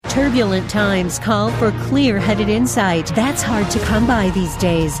Turbulent times call for clear-headed insight. That's hard to come by these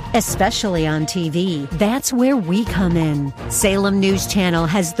days, especially on TV. That's where we come in. Salem News Channel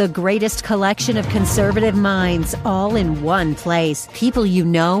has the greatest collection of conservative minds all in one place. People you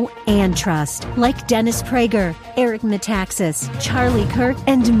know and trust, like Dennis Prager, Eric Metaxas, Charlie Kirk,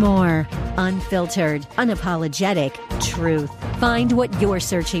 and more. Unfiltered, unapologetic truth. Find what you're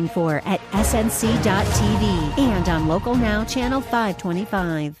searching for at snc.tv and on Local Now, Channel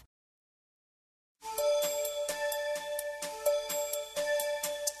 525.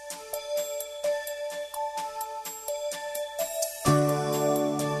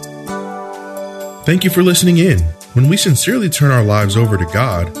 Thank you for listening in. When we sincerely turn our lives over to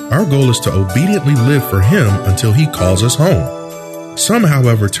God, our goal is to obediently live for Him until He calls us home. Some,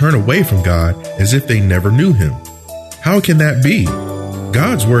 however, turn away from God as if they never knew Him. How can that be?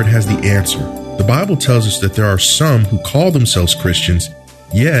 God's Word has the answer. The Bible tells us that there are some who call themselves Christians,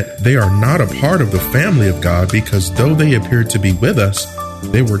 yet they are not a part of the family of God because though they appeared to be with us,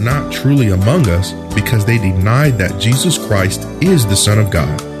 they were not truly among us because they denied that Jesus Christ is the Son of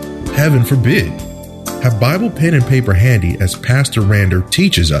God. Heaven forbid. Have Bible, pen, and paper handy as Pastor Rander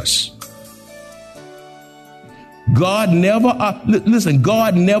teaches us. God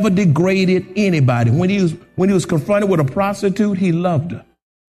never degraded anybody. When he was confronted with a prostitute, he loved her.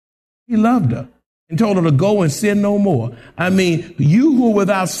 He loved her and told her to go and sin no more. I mean, you who are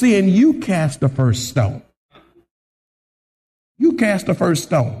without sin, you cast the first stone. You cast the first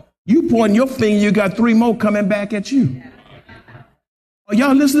stone. You point your finger, you got 3 more coming back at you. Are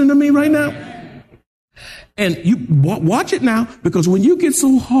y'all listening to me right now? And you watch it now, because when you get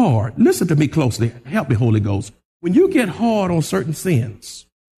so hard, listen to me closely. Help me, Holy Ghost. When you get hard on certain sins,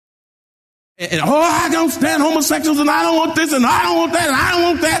 I don't stand homosexuals, and I don't want this, and I don't want that, and I don't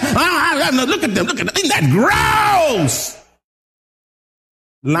want that. Look at them. Isn't that gross?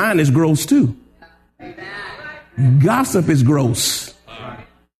 Lying is gross too. Gossip is gross.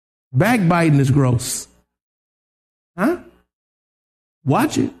 Backbiting is gross. Huh?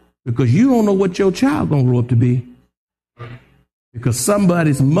 Watch it, because you don't know what your child gonna grow up to be. Because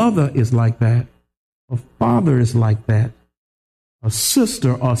somebody's mother is like that, a father is like that, a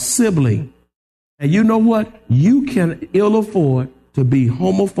sister or sibling. And you know what? You can ill afford to be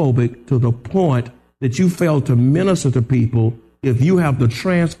homophobic to the point that you fail to minister to people if you have the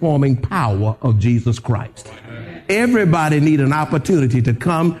transforming power of Jesus Christ. Everybody need an opportunity to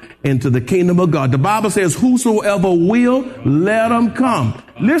come into the kingdom of God. The Bible says, whosoever will, let them come.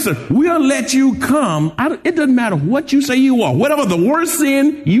 Listen, we'll let you come. It doesn't matter what you say you are. Whatever the worst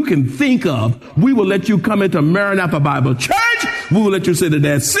sin you can think of, we will let you come into Maranatha Bible Church. We will let you sit in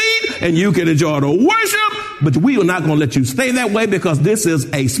that seat and you can enjoy the worship. But we are not going to let you stay that way, because this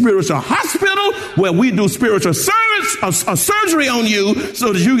is a spiritual hospital where we do spiritual service, a surgery on you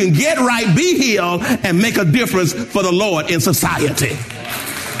so that you can get right, be healed, and make a difference for the Lord in society.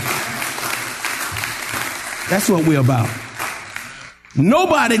 That's what we're about.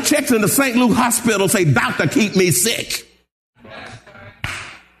 Nobody checks in the St. Luke Hospital say, doctor, keep me sick.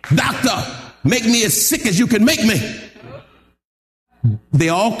 Doctor, make me as sick as you can make me. They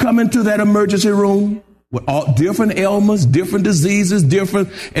all come into that emergency room with all different ailments, different diseases,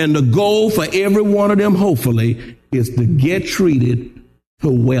 and the goal for every one of them, hopefully, is to get treated to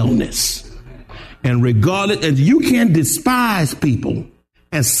wellness. And regardless, and you can't despise people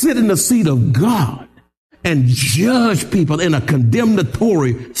and sit in the seat of God and judge people in a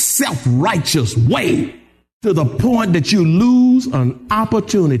condemnatory, self-righteous way to the point that you lose an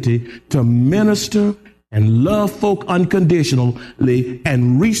opportunity to minister and love folk unconditionally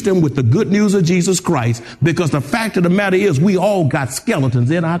and reach them with the good news of Jesus Christ. Because the fact of the matter is, we all got skeletons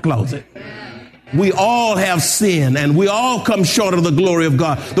in our closet. We all have sin, and we all come short of the glory of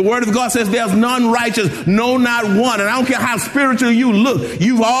God. The word of God says there's none righteous, no, not one. And I don't care how spiritual you look,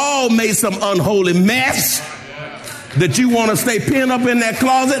 you've all made some unholy mess that you want to stay pinned up in that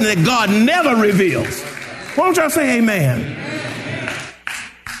closet and that God never reveals. Why don't y'all say amen?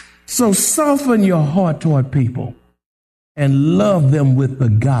 So soften your heart toward people and love them with the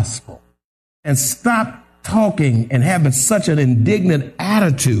gospel, and stop talking and having such an indignant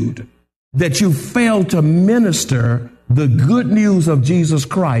attitude that you fail to minister the good news of Jesus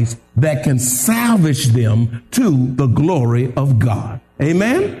Christ that can salvage them to the glory of God.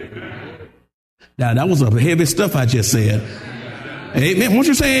 Amen? Now, that was a heavy stuff I just said. Amen. Won't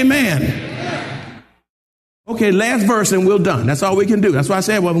you say amen? Okay, last verse and we're done. That's all we can do. That's why I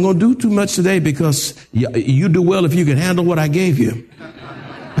said, well, I'm going to do too much today, because you do well if you can handle what I gave you.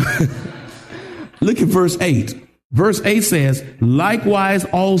 Look at verse 8. Verse 8 says, likewise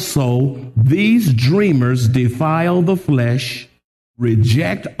also these dreamers defile the flesh,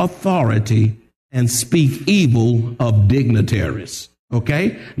 reject authority, and speak evil of dignitaries.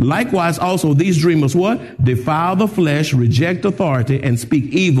 Okay? Likewise, also, these dreamers what? Defile the flesh, reject authority, and speak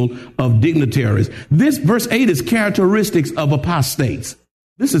evil of dignitaries. This verse 8 is characteristics of apostates.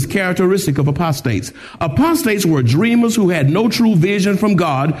 This is characteristic of apostates. Apostates were dreamers who had no true vision from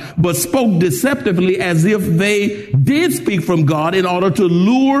God, but spoke deceptively as if they did speak from God in order to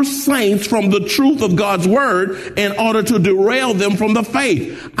lure saints from the truth of God's word in order to derail them from the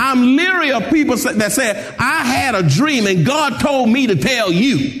faith. I'm leery of people that say, I had a dream and God told me to tell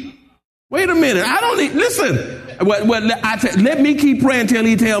you. Wait a minute. I don't need, listen, let me keep praying till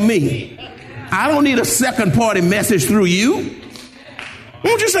he tell me. I don't need a second party message through you.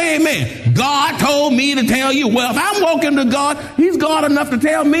 Won't you say amen? God told me to tell you. Well, if I'm walking to God, he's God enough to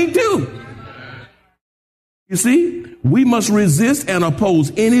tell me too. You see, we must resist and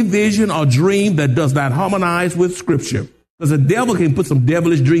oppose any vision or dream that does not harmonize with Scripture. Because the devil can put some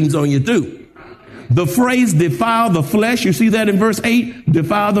devilish dreams on you too. The phrase defile the flesh, you see that in verse 8,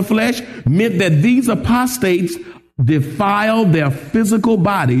 defile the flesh, meant that these apostates defile their physical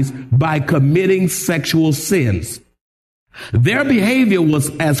bodies by committing sexual sins. Their behavior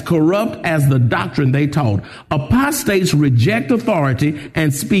was as corrupt as the doctrine they taught. Apostates reject authority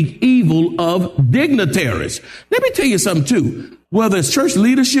and speak evil of dignitaries. Let me tell you something too. Whether it's church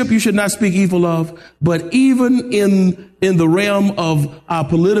leadership, you should not speak evil of, but even in the realm of our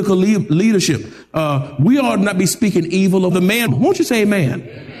political leadership, we ought not be speaking evil of the man. Won't you say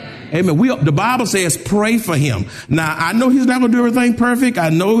amen? Amen. The Bible says pray for him. Now, I know he's not going to do everything perfect. I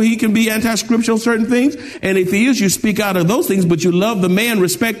know he can be anti-scriptural certain things. And if he is, you speak out of those things, but you love the man,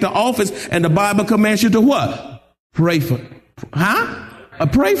 respect the office, and the Bible commands you to what? Pray for him.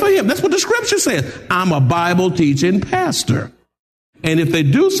 Pray for him. That's what the scripture says. I'm a Bible teaching pastor. And if they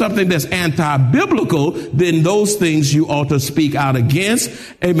do something that's anti-biblical, then those things you ought to speak out against.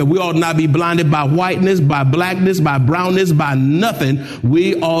 Amen. We ought not be blinded by whiteness, by blackness, by brownness, by nothing.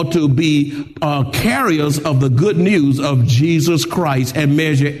 We ought to be carriers of the good news of Jesus Christ and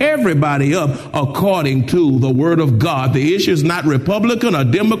measure everybody up according to the word of God. The issue is not Republican or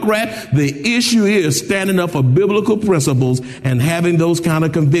Democrat. The issue is standing up for biblical principles and having those kind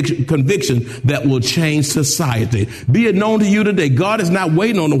of convictions that will change society. Be it known to you today, God is not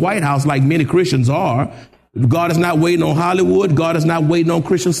waiting on the White House like many Christians are. God is not waiting on Hollywood. God is not waiting on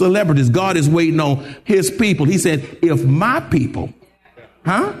Christian celebrities. God is waiting on his people. He said, if my people,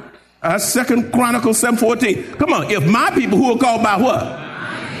 2 Chronicles 7:14. Come on. If my people who are called by what?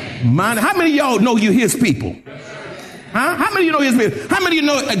 Mine. How many of y'all know you his people? How many of you know his people? How many of you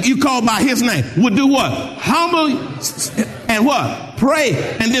know you called by his name? Would do what? Humble and what? Pray.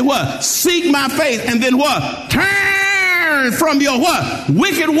 And then what? Seek my face. And then what? Turn from your what?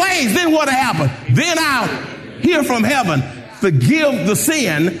 Wicked ways. Then what happened? Then I'll hear from heaven, forgive the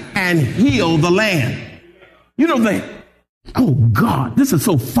sin and heal the land. You know that. Oh God, this is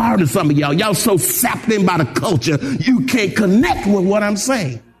so far to some of y'all. Y'all so sapped in by the culture, you can't connect with what I'm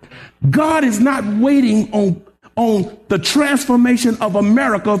saying. God is not waiting on the transformation of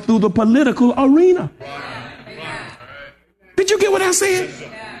America through the political arena. Did you get what I said?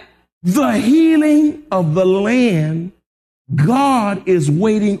 The healing of the land. God is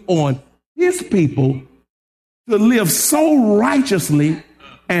waiting on his people to live so righteously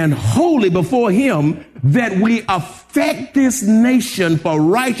and holy before him that we affect this nation for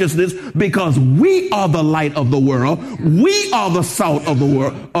righteousness, because we are the light of the world. We are the salt of the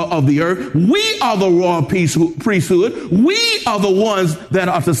world, of the earth. We are the royal priesthood. We are the ones that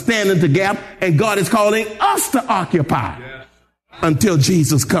are to stand in the gap, and God is calling us to occupy until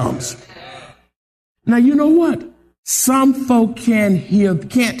Jesus comes. Now, you know what? Some folk can't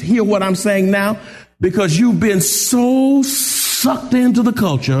hear what I'm saying now because you've been so sucked into the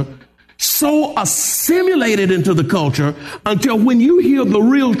culture, so assimilated into the culture, until when you hear the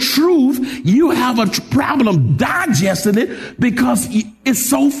real truth, you have a problem digesting it because it's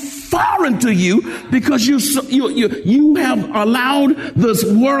so foreign to you, because you have allowed this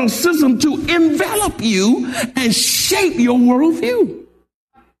world system to envelop you and shape your worldview.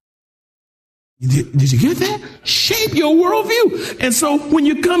 Did you get that? Shape your worldview. And so when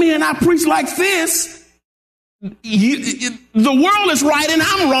you come here and I preach like this, the world is right and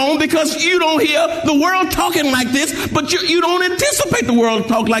I'm wrong, because you don't hear the world talking like this, but you don't anticipate the world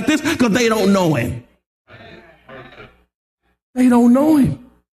talk like this because they don't know him. They don't know him.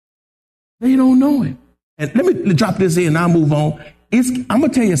 They don't know him. And let me drop this in and I'll move on. I'm going to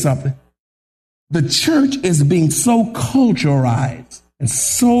tell you something. The church is being so culturalized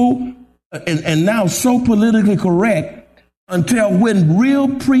and now so politically correct, until when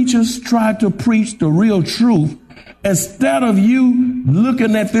real preachers try to preach the real truth, instead of you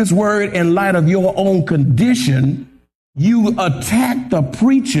looking at this word in light of your own condition, you attack the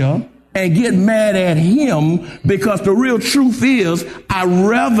preacher and get mad at him, because the real truth is I'd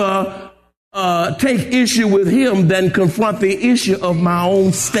rather take issue with him than confront the issue of my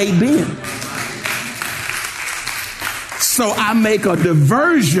own state being. So I make a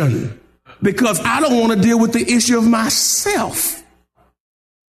diversion because I don't want to deal with the issue of myself.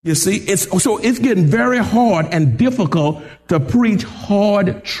 You see, it's getting very hard and difficult to preach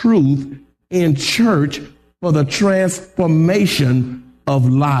hard truth in church for the transformation of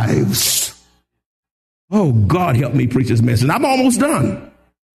lives. Oh, God, help me preach this message. I'm almost done.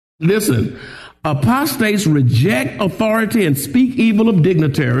 Listen, apostates reject authority and speak evil of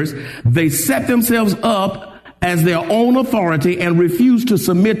dignitaries. They set themselves up as their own authority and refuse to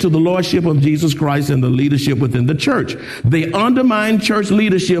submit to the lordship of Jesus Christ and the leadership within the church. They undermine church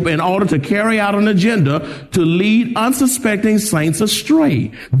leadership in order to carry out an agenda to lead unsuspecting saints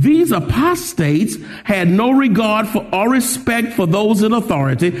astray. These apostates had no regard for or respect for those in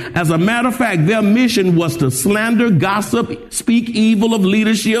authority. As a matter of fact, their mission was to slander, gossip, speak evil of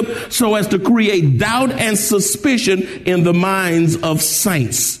leadership so as to create doubt and suspicion in the minds of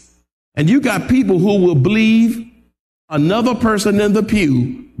saints. And you got people who will believe another person in the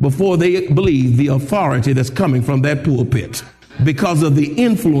pew before they believe the authority that's coming from that pulpit because of the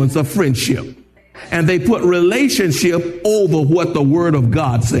influence of friendship. And they put relationship over what the Word of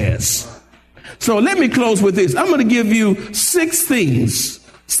God says. So let me close with this. I'm going to give you 6 things,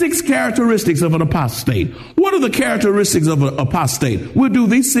 6 characteristics of an apostate. What are the characteristics of an apostate? We'll do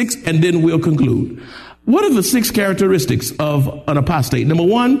these 6 and then we'll conclude. What are the 6 characteristics of an apostate? Number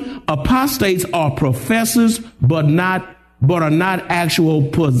 1, apostates are professors, but are not actual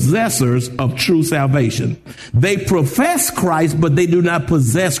possessors of true salvation. They profess Christ, but they do not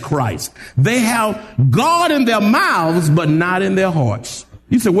possess Christ. They have God in their mouths, but not in their hearts.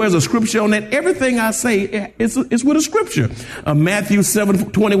 You say, where's the scripture on that? Everything I say is with a scripture. Matthew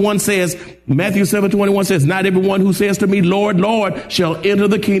 7:21 says, not everyone who says to me, Lord, Lord, shall enter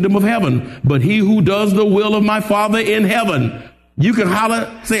the kingdom of heaven, but he who does the will of my Father in heaven. You can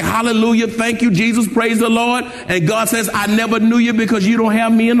say hallelujah, thank you, Jesus, praise the Lord. And God says, I never knew you because you don't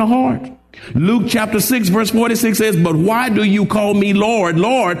have me in the heart. Luke chapter 6 verse 46 says, but why do you call me Lord,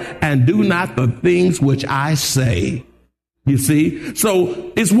 Lord, and do not the things which I say? You see,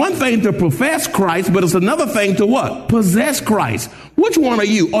 so it's one thing to profess Christ, but it's another thing to what? Possess Christ. Which one are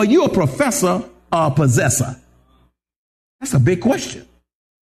you? Are you a professor or a possessor? That's a big question.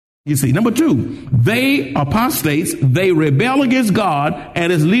 You see, number 2, they apostates, they rebel against God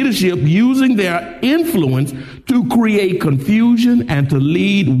and his leadership, using their influence to create confusion and to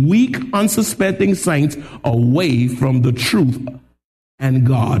lead weak, unsuspecting saints away from the truth and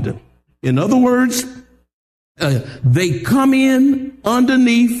God. In other words, they come in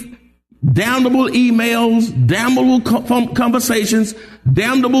underneath damnable emails, damnable conversations,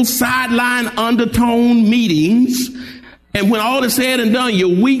 damnable sideline undertone meetings. And when all is said and done,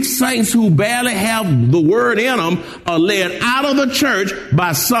 your weak saints who barely have the word in them are led out of the church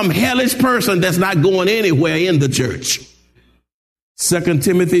by some hellish person that's not going anywhere in the church. 2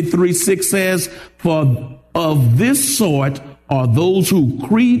 Timothy 3:6 says, for of this sort are those who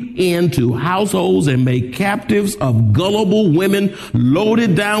creep into households and make captives of gullible women,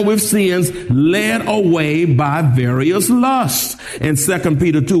 loaded down with sins, led away by various lusts. In 2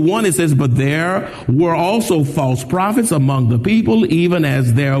 Peter 2:1, it says, but there were also false prophets among the people, even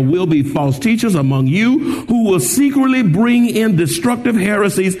as there will be false teachers among you, who will secretly bring in destructive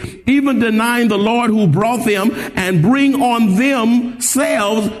heresies, even denying the Lord who brought them, and bring on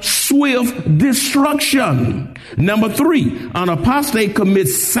themselves swift destruction. Number 3, an apostate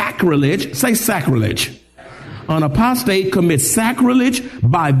commits sacrilege. Say sacrilege. An apostate commits sacrilege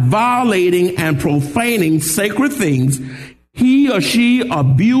by violating and profaning sacred things. He or she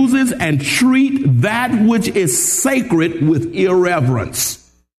abuses and treats that which is sacred with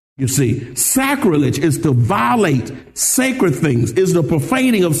irreverence. You see, sacrilege is to violate sacred things, is the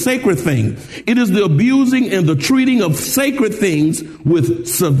profaning of sacred things. It is the abusing and the treating of sacred things with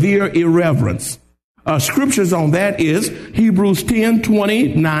severe irreverence. Scriptures on that is Hebrews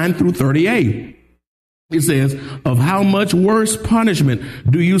 10:29 through 38. It says, of how much worse punishment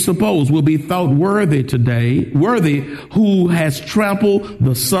do you suppose will be thought worthy who has trampled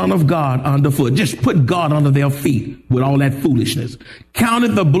the Son of God underfoot? Just put God under their feet with all that foolishness.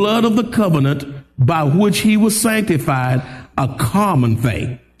 Counted the blood of the covenant by which he was sanctified a common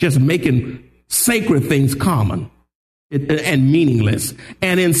thing. Just making sacred things common. and meaningless,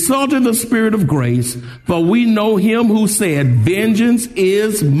 and insulted the Spirit of grace. For we know him who said, vengeance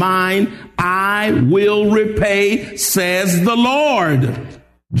is mine, I will repay, says the Lord.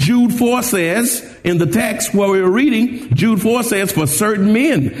 Jude 4 says, in the text where we were reading, Jude 4 says, for certain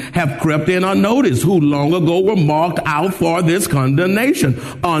men have crept in unnoticed, who long ago were marked out for this condemnation.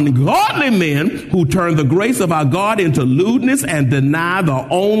 Ungodly men who turn the grace of our God into lewdness and deny the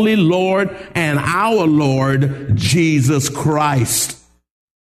only Lord and our Lord Jesus Christ.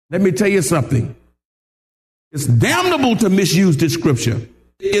 Let me tell you something. It's damnable to misuse this scripture.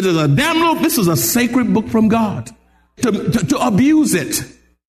 It is a damnable, this is a sacred book from God. To abuse it.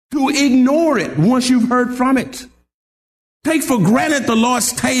 To ignore it once you've heard from it. Take for granted the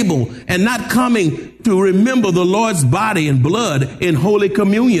Lord's table and not coming to remember the Lord's body and blood in Holy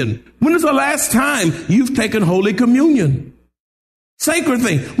Communion. When is the last time you've taken Holy Communion? Sacred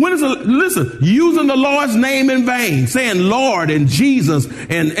thing. Listen, using the Lord's name in vain, saying Lord and Jesus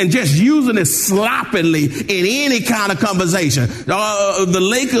and just using it sloppily in any kind of conversation. The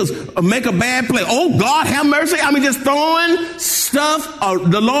Lakers make a bad play. Oh, God, have mercy. I mean, just throwing stuff,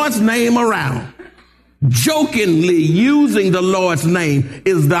 the Lord's name around. Jokingly using the Lord's name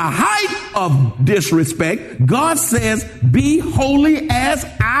is the height of disrespect. God says, be holy as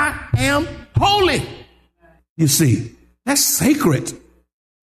I am holy. You see. That's sacred.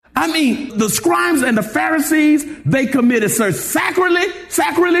 I mean, the scribes and the Pharisees, they committed such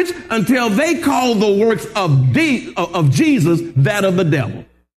sacrilege until they called the works of Jesus that of the devil.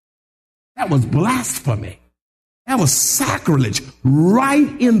 That was blasphemy. That was sacrilege right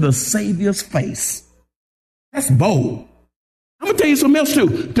in the Savior's face. That's bold. I'm going to tell you something else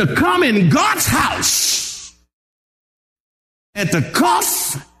too. To come in God's house and to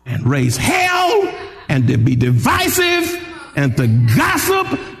cuss and raise hell and to be divisive, and to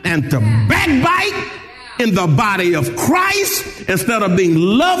gossip, and to backbite in the body of Christ, instead of being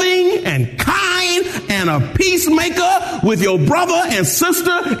loving and kind and a peacemaker with your brother and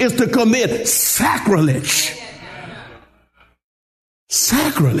sister, is to commit sacrilege.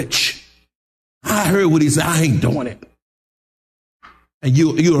 Sacrilege. I heard what he said, I ain't doing it. And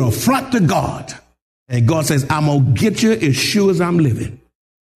you're an affront to God. And God says, I'm going to get you as sure as I'm living.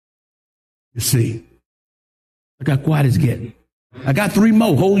 You see. Look how quiet it's getting. I got 3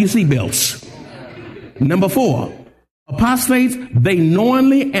 more. Hold your seatbelts. Number 4, apostates, they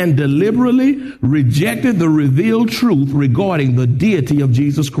knowingly and deliberately rejected the revealed truth regarding the deity of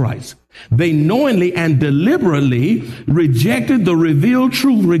Jesus Christ. They knowingly and deliberately rejected the revealed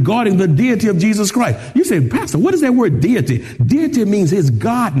truth regarding the deity of Jesus Christ. You say, Pastor, what is that word deity? Deity means his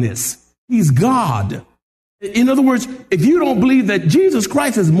godness. He's God. In other words, if you don't believe that Jesus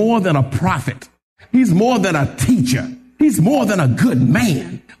Christ is more than a prophet, he's more than a teacher. He's more than a good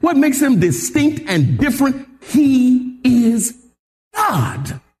man. What makes him distinct and different? He is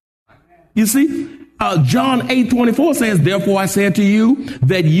God. You see, John 8:24 says, therefore I say to you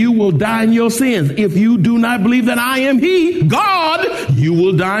that you will die in your sins. If you do not believe that I am he, God, you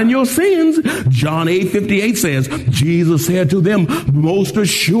will die in your sins. John 8:58 says, Jesus said to them, most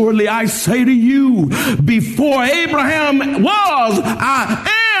assuredly I say to you, before Abraham was, I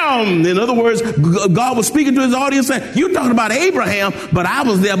am. In other words, God was speaking to his audience saying, you're talking about Abraham, but I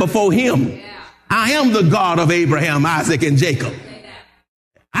was there before him. I am the God of Abraham, Isaac, and Jacob.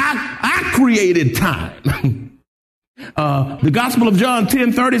 I created time. The Gospel of John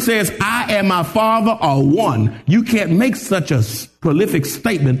 10:30 says, I and my Father are one. You can't make such a prolific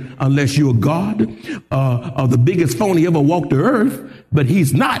statement unless you're God, or the biggest phony ever walked the earth. But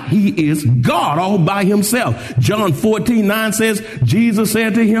he's not. He is God all by himself. John 14:9 says, Jesus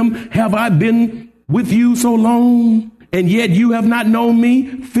said to him, have I been with you so long, and yet you have not known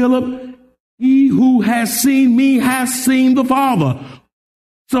me? Philip, he who has seen me has seen the Father.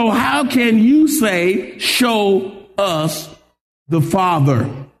 So how can you say, show us the Father?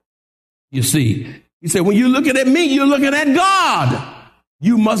 You see, he said, when you're looking at me, you're looking at God.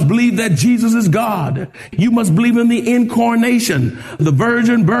 You must believe that Jesus is God. You must believe in the incarnation, the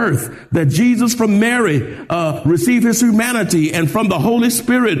virgin birth, that Jesus from Mary received his humanity, and from the Holy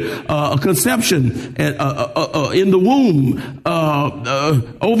Spirit, a conception in the womb,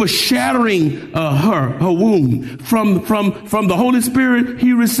 overshadowing her womb. From the Holy Spirit,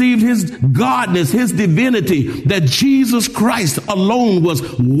 he received his godness, his divinity, that Jesus Christ alone was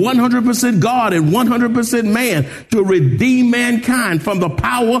 100% God and 100% man to redeem mankind from the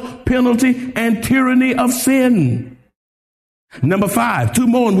power, penalty, and tyranny of sin. Number 5, 2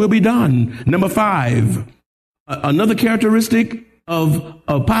 more and we'll be done. Number 5, another characteristic of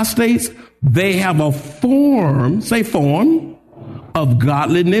apostates, they have a form, of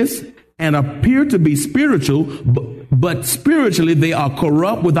godliness and appear to be spiritual, but spiritually they are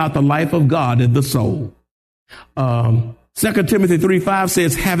corrupt without the life of God in the soul. 2 Timothy 3:5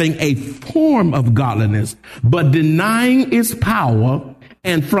 says, having a form of godliness, but denying its power,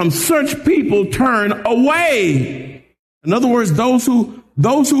 and from such people turn away. In other words, those who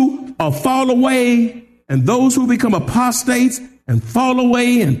fall away and those who become apostates and fall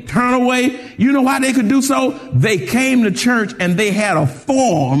away and turn away, you know why they could do so? They came to church and they had a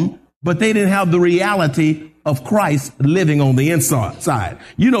form, but they didn't have the reality of Christ living on the inside.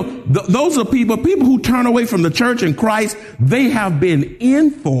 You know, those are people who turn away from the church and Christ. They have been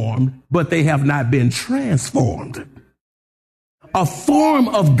informed, but they have not been transformed. A form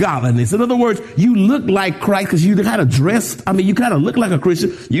of godliness. In other words, you look like Christ because you kind of dress. I mean, you kind of look like a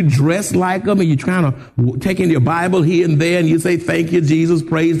Christian. You dress like them and you kind of take in your Bible here and there and you say, thank you, Jesus,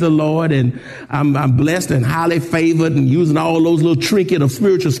 praise the Lord. And I'm blessed and highly favored, and using all those little trinket of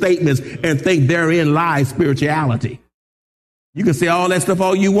spiritual statements and think therein lies spirituality. You can say all that stuff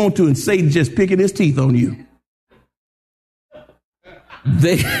all you want to, and Satan's just picking his teeth on you.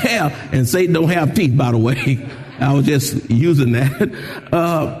 They have, and Satan don't have teeth, by the way. I was just using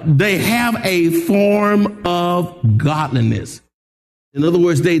that. They have a form of godliness. In other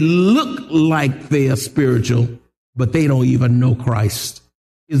words, they look like they are spiritual, but they don't even know Christ.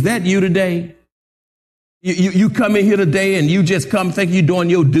 Is that you today? You come in here today and you just come think you're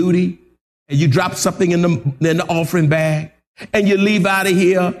doing your duty, and you drop something in the offering bag, and you leave out of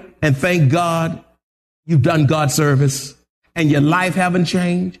here and thank God you've done God's service. And your life haven't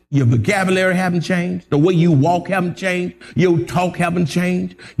changed. Your vocabulary haven't changed. The way you walk haven't changed. Your talk haven't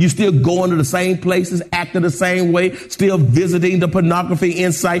changed. You still going to the same places, acting the same way, still visiting the pornography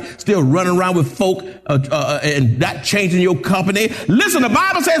insight, still running around with folk and not changing your company. Listen, the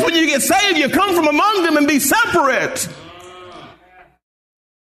Bible says when you get saved, you come from among them and be separate.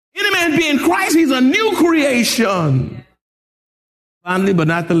 Any man be in Christ, he's a new creation. Finally, but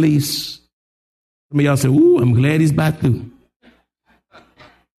not the least, some of y'all say, ooh, I'm glad he's back through.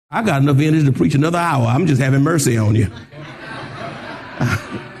 I got enough energy to preach another hour. I'm just having mercy on you.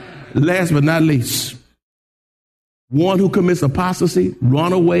 Last but not least, one who commits apostasy,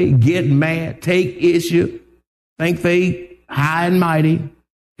 run away, get mad, take issue, think they high and mighty,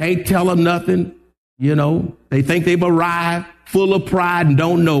 can't tell them nothing. You know, they think they've arrived, full of pride and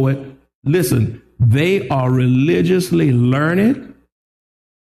don't know it. Listen, they are religiously learned,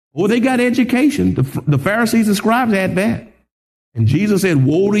 or they got education. The Pharisees and scribes had that. And Jesus said,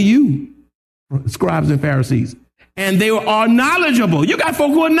 woe to you, scribes and Pharisees. And they are knowledgeable. You got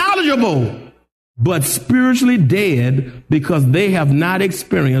folk who are knowledgeable, but spiritually dead because they have not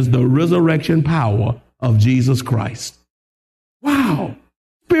experienced the resurrection power of Jesus Christ. Wow.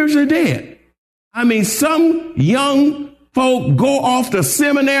 Spiritually dead. I mean, some young folk go off to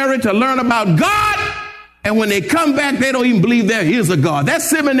seminary to learn about God, and when they come back, they don't even believe there is a God. That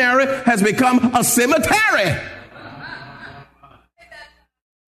seminary has become a cemetery.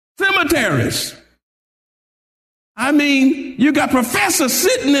 Cemeteries. I mean, you got professors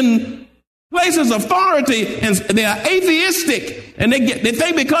sitting in places of authority and they are atheistic, and they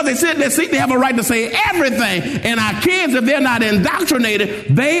think because they sit in their seat they have a right to say everything. And our kids, if they're not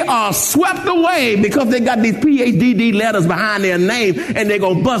indoctrinated, they are swept away because they got these PhD letters behind their name, and they're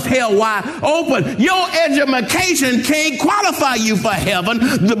going to bust hell wide open. Your education can't qualify you for heaven.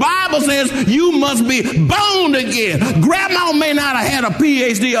 The Bible says you must be born again. Grandma may not have had a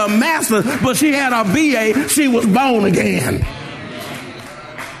PhD or a master's, but she had a BA. She was born again.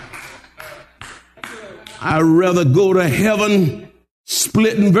 I'd rather go to heaven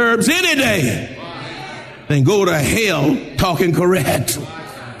splitting verbs any day than go to hell talking correct.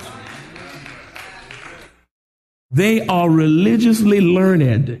 They are religiously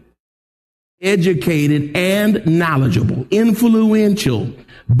learned, educated, and knowledgeable, influential,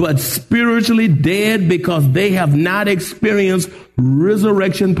 but spiritually dead because they have not experienced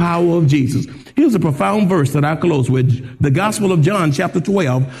resurrection power of Jesus. Here's a profound verse that I close with. The Gospel of John, chapter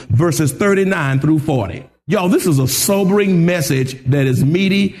 12, verses 39 through 40. Y'all, this is a sobering message that is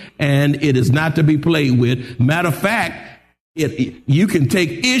meaty, and it is not to be played with. Matter of fact, you can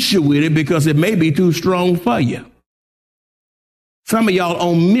take issue with it because it may be too strong for you. Some of y'all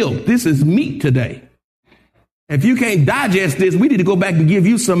on milk. This is meat today. If you can't digest this, we need to go back and give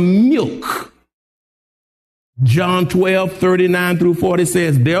you some milk. John 12, 39 through 40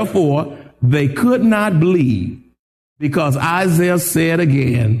 says, therefore, they could not believe because Isaiah said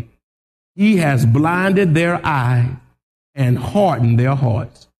again, he has blinded their eyes and hardened their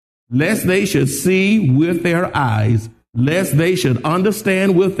hearts, lest they should see with their eyes, lest they should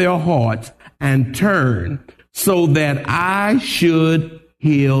understand with their hearts and turn, so that I should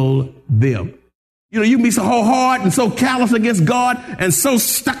heal them. You know, you can be so hard and so callous against God and so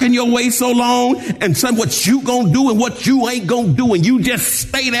stuck in your ways so long and some what you gonna do and what you ain't gonna do. And you just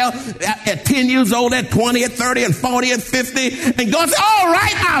stay there at 10 years old, at 20, at 30, and 40, and 50. And God said, all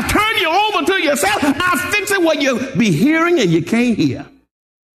right, I'll turn you over to yourself. I'll fix it where you be hearing and you can't hear.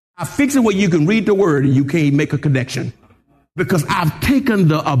 I'll fix it where you can read the word and you can't make a connection. Because I've taken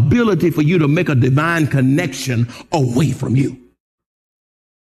the ability for you to make a divine connection away from you.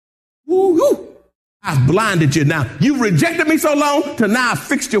 Woo-hoo. I've blinded you now. You rejected me so long till now I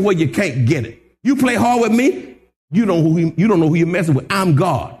fixed you where you can't get it. You play hard with me, you don't know who you're messing with. I'm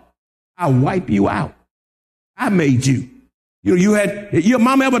God. I'll wipe you out. I made you. You had your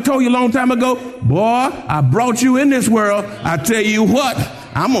mama ever told you a long time ago, boy, I brought you in this world. I tell you what,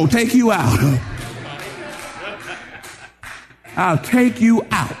 I'm gonna take you out. I'll take you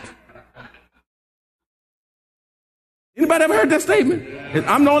out. Anybody ever heard that statement?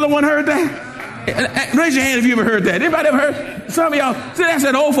 I'm the only one heard that. Raise your hand if you ever heard that. Anybody ever heard? Some of y'all, see, that's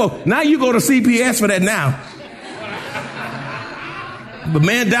that old folk. Now you go to CPS for that now. But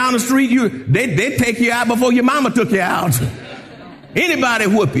man, down the street, they take you out before your mama took you out. Anybody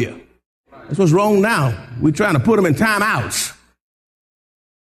whoop you. That's what's wrong now. We're trying to put them in timeouts.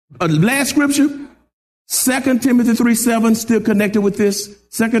 Last scripture, 2 Timothy 3:7, still connected with this.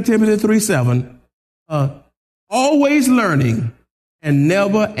 2 Timothy 3:7, always learning and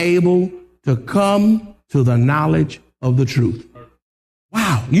never able to come to the knowledge of the truth.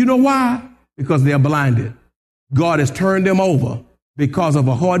 Wow. You know why? Because they're blinded. God has turned them over because of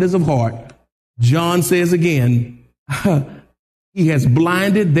a hardness of heart. John says again, he has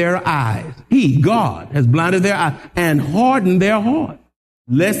blinded their eyes. God, has blinded their eyes and hardened their heart,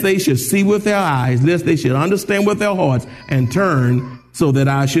 lest they should see with their eyes, lest they should understand with their hearts and turn so that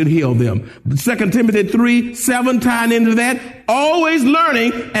I should heal them. 2 Timothy 3:7 tying into that, always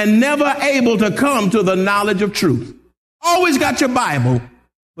learning and never able to come to the knowledge of truth. Always got your Bible,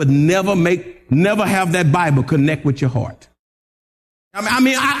 but never have that Bible connect with your heart.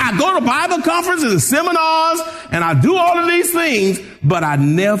 I go to Bible conferences and seminars and I do all of these things, but I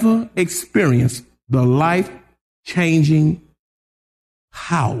never experience the life-changing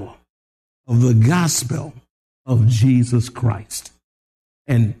power of the gospel of Jesus Christ.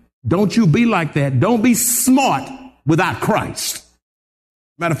 And don't you be like that. Don't be smart without Christ.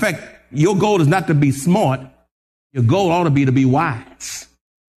 Matter of fact, your goal is not to be smart. Your goal ought to be wise.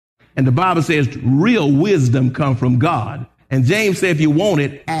 And the Bible says real wisdom comes from God. And James said, if you want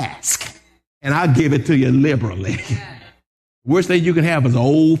it, ask. And I'll give it to you liberally. Worst thing you can have is an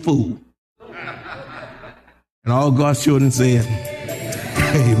old fool. And all God's children said,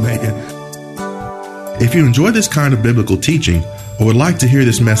 amen. If you enjoy this kind of biblical teaching or would like to hear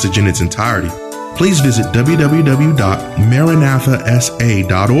this message in its entirety, please visit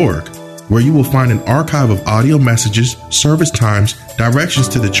www.maranathasa.org, where you will find an archive of audio messages, service times, directions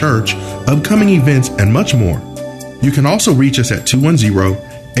to the church, upcoming events, and much more. You can also reach us at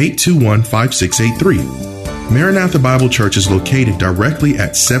 210-821-5683. Maranatha Bible Church is located directly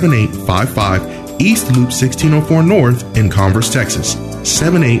at 7855 East Loop 1604 North in Converse, Texas,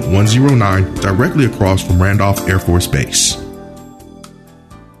 78109, directly across from Randolph Air Force Base.